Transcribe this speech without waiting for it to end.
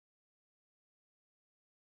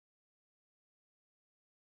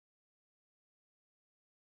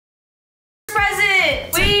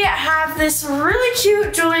Present! We have this really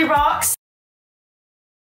cute jewelry box.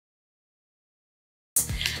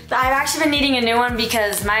 I've actually been needing a new one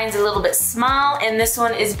because mine's a little bit small and this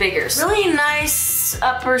one is bigger. Really nice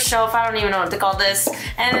upper shelf, I don't even know what to call this.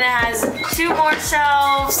 And it has 2 more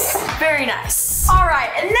shelves, very nice. All right,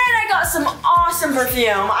 and then I got some awesome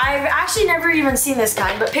perfume. I've actually never even seen this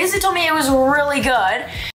kind, but Paisley told me it was really good.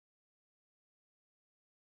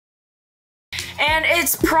 And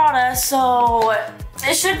it's Prada, so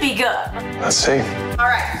it should be good. Let's see. All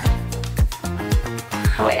right.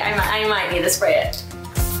 Oh wait, I might need to spray it.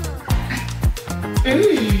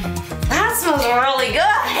 That smells really good.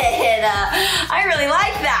 I really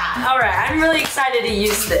like that. All right, I'm really excited to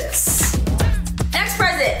use this. Next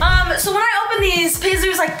present. So when I opened these, Paisley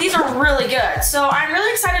was like, these are really good. So I'm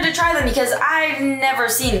really excited to try them because I've never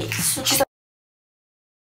seen these. She said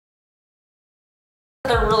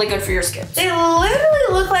they're really good for your skin. They literally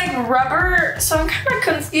look like rubber, so I'm kind of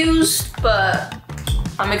confused, but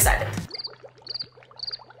I'm excited.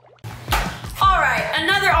 All right,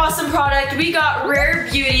 another awesome product. We got Rare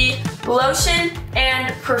Beauty lotion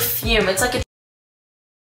and perfume. It's like a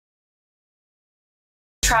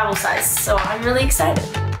travel size, so I'm really excited.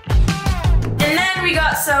 And then we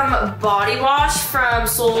got some body wash from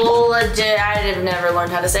Sol. I've never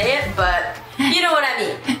learned how to say it, but you know what I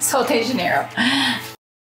mean. Sol de Janeiro.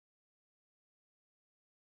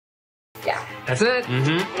 Yeah. That's it?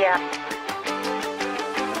 Mm-hmm. Yeah.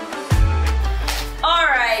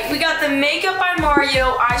 Alright, we got the Makeup by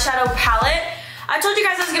Mario eyeshadow palette. I told you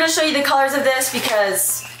guys I was going to show you the colors of this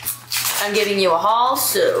because I'm giving you a haul,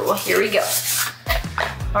 so here we go.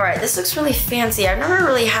 Alright, this looks really fancy. I've never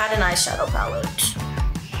really had an eyeshadow palette.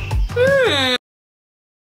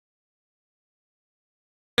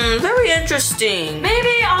 Very interesting.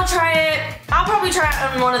 Maybe I'll try it. I'll probably try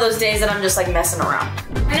it on one of those days that I'm just like messing around.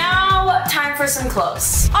 Now, time for some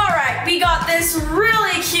clothes. All right, we got this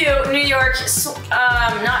really cute New York,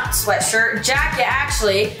 not sweatshirt, jacket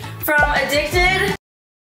actually, from Addicted.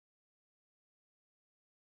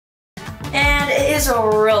 And it is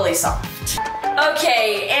really soft.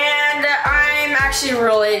 Okay, and I'm actually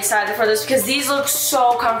really excited for this because these look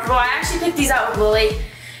so comfortable. I actually picked these out with Lily.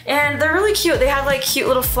 And they're really cute. They have like cute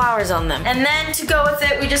little flowers on them. And then to go with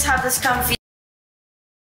it, we just have this comfy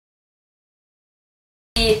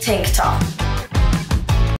tank top.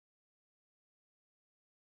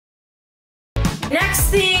 Next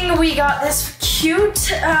thing, we got this cute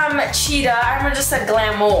cheetah. I'm gonna just say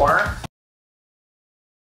glamour.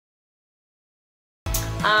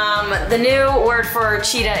 The new word for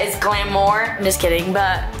cheetah is glamour. I'm just kidding,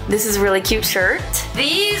 but this is a really cute shirt.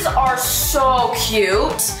 These are so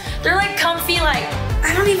cute. They're like comfy, like,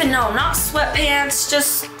 I don't even know, not sweatpants,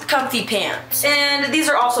 just comfy pants. And these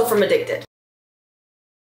are also from Addicted.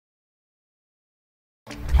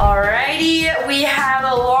 Alrighty, we have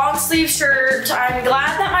a long sleeve shirt. I'm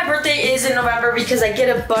glad that my birthday is in November because I get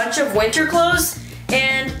a bunch of winter clothes,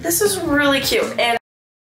 and this is really cute. And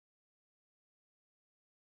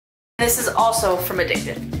this is also from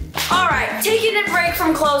Addicted. All right, taking a break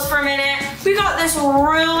from clothes for a minute, we got this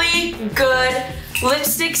really good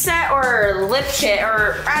lipstick set or lip kit,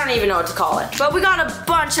 or I don't even know what to call it. But we got a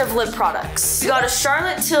bunch of lip products. We got a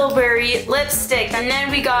Charlotte Tilbury lipstick, and then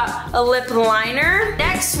we got a lip liner.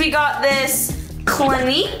 Next, we got this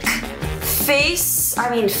Clinique face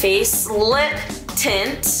lip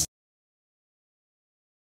tint.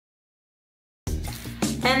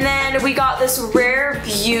 And then we got this Rare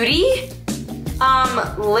Beauty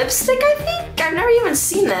lipstick, I think? I've never even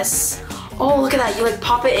seen this. Oh, look at that. You like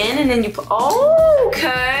pop it in and then you put, oh,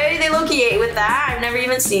 okay. They low-key ate with that. I've never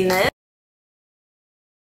even seen this.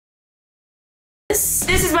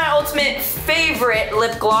 This is my ultimate favorite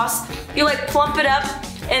lip gloss. You like plump it up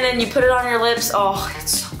and then you put it on your lips. Oh,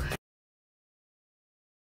 it's so good.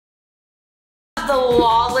 The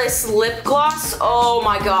Lawless lip gloss. Oh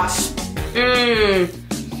my gosh.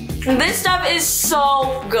 This stuff is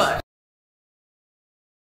so good.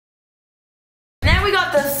 Then we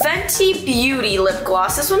got the Fenty Beauty lip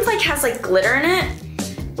gloss. This one's like has like glitter in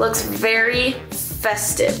it. Looks very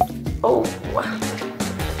festive. Oh.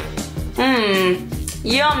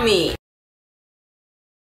 Yummy.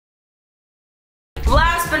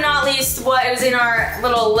 Last but not least, what was in our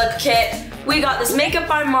little lip kit, we got this Makeup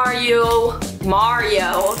by Mario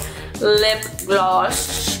lip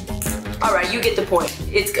gloss. All right, you get the point.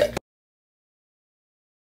 It's good.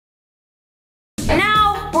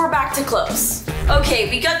 Now we're back to clothes. Okay,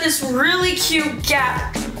 we got this really cute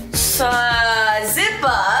Gap zip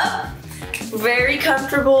up. Very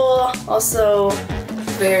comfortable, also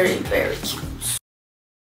very, very cute.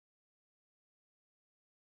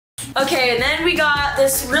 Okay, and then we got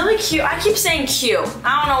this really cute, I keep saying cute,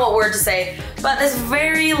 I don't know what word to say, but this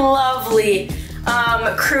very lovely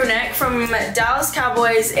crew neck from Dallas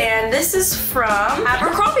Cowboys, and this is from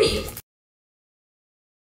Abercrombie.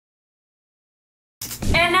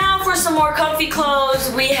 And now for some more comfy clothes,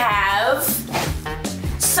 we have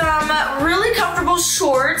some really comfortable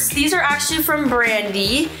shorts. These are actually from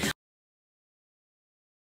Brandy.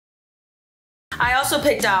 I also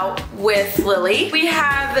picked out with Lily. We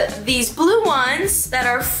have these blue ones that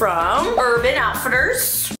are from Urban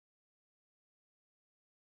Outfitters.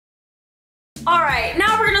 All right,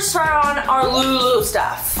 now we're gonna start on our Lulu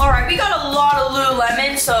stuff. All right, we got a lot of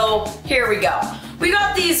Lululemon, so here we go. We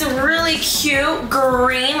got these really cute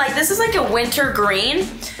green, like this is like a winter green.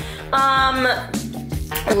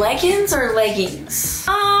 Leggings or leggings?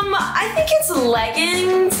 I think it's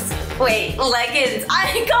leggings. Wait, leggings.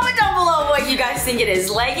 Comment down below what you guys think it is,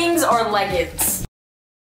 leggings or leggings.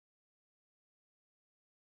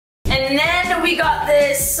 And then we got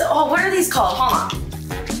this, oh, what are these called? Hold on.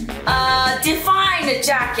 Defined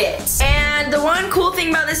jacket. And the one cool thing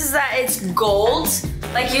about this is that it's gold.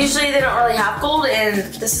 Like usually they don't really have gold,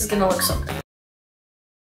 and this is gonna look so good.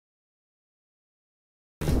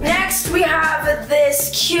 Next we have this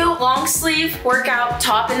cute long sleeve workout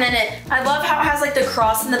top, and then I love how it has like the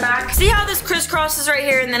cross in the back. See how this crisscrosses right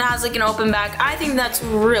here and then has like an open back? I think that's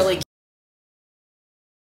really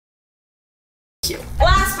cute.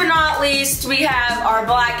 Last but not least, we have our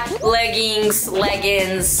black leggings,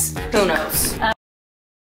 who knows?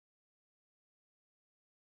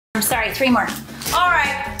 I'm sorry, 3 more. All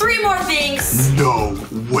right, 3 more things. No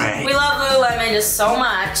way. We love Lululemon just so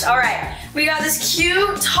much. All right, we got this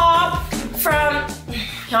cute top from,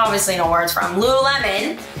 you obviously know where it's from,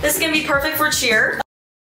 Lululemon. This is gonna be perfect for cheer.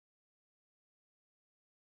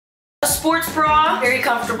 A sports bra, very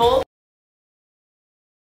comfortable.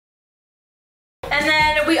 And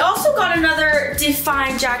then we also got another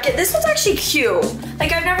Defined jacket. This one's actually cute.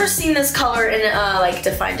 Like I've never seen this color in a like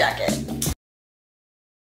Defined jacket.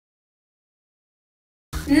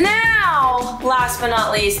 Now, last but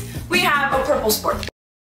not least, we have a purple sport.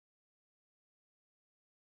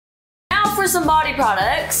 Now for some body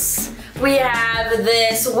products, we have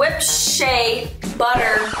this Whip Shea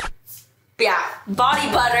butter, body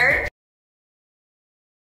butter.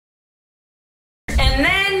 And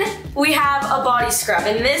then we have a body scrub,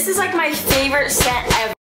 and this is like my favorite scent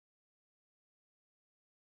ever.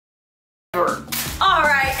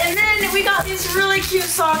 Alright, and then we got these really cute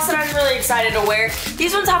socks that I'm really excited to wear.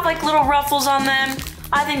 These ones have like little ruffles on them.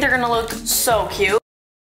 I think they're gonna look so cute.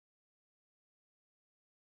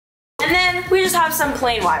 And then we just have some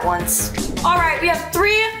plain white ones. Alright, we have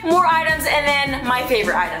 3 more items and then my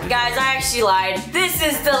favorite item. Guys, I actually lied. This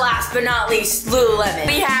is the last but not least Lululemon.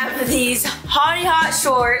 We have these hottie hot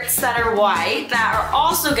shorts that are white that are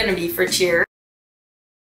also gonna be for cheer.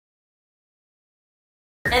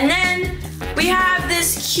 And then we have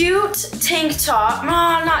this cute tank top. No,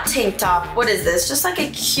 not tank top. What is this? Just like a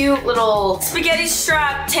cute little spaghetti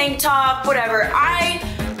strap tank top, whatever.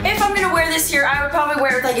 If I'm gonna wear this here, I would probably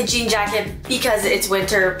wear it with like a jean jacket because it's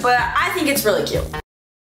winter, but I think it's really cute.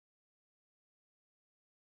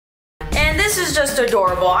 And this is just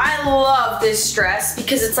adorable. I love this dress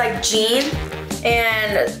because it's like jean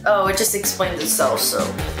and oh, it just explains itself, so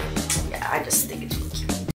yeah, I just think it's really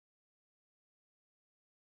cute.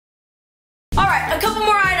 All right, a couple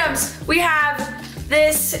more items. We have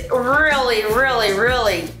this really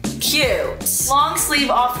cute long sleeve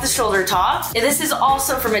off the shoulder top. And this is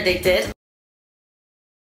also from Addicted.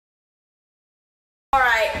 All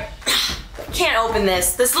right, can't open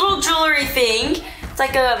this. This little jewelry thing. It's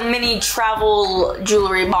like a mini travel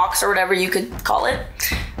jewelry box or whatever you could call it.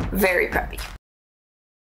 Very preppy.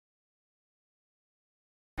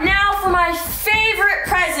 Now for my favorite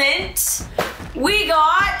present. We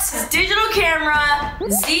got this digital camera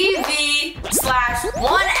ZV/1F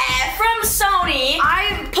from Sony.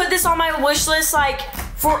 I put this on my wish list like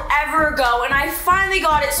forever ago and I finally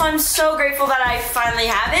got it, so I'm so grateful that I finally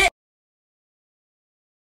have it.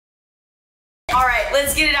 All right,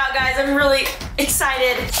 let's get it out, guys. I'm really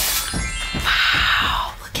excited.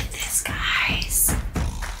 Wow, look at this, guys.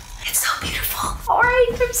 It's so beautiful. All right,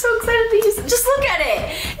 I'm so excited to use it. Just look at it.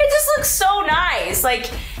 It just looks so nice. Like,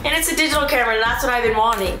 and it's a digital camera, and that's what I've been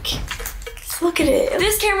wanting. Look at it.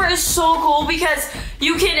 This camera is so cool because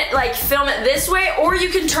you can like film it this way or you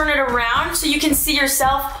can turn it around so you can see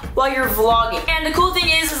yourself while you're vlogging. And the cool thing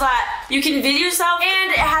is that you can video yourself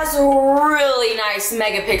and it has really nice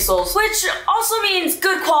megapixels, which also means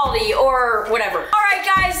good quality or whatever. All right,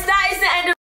 guys,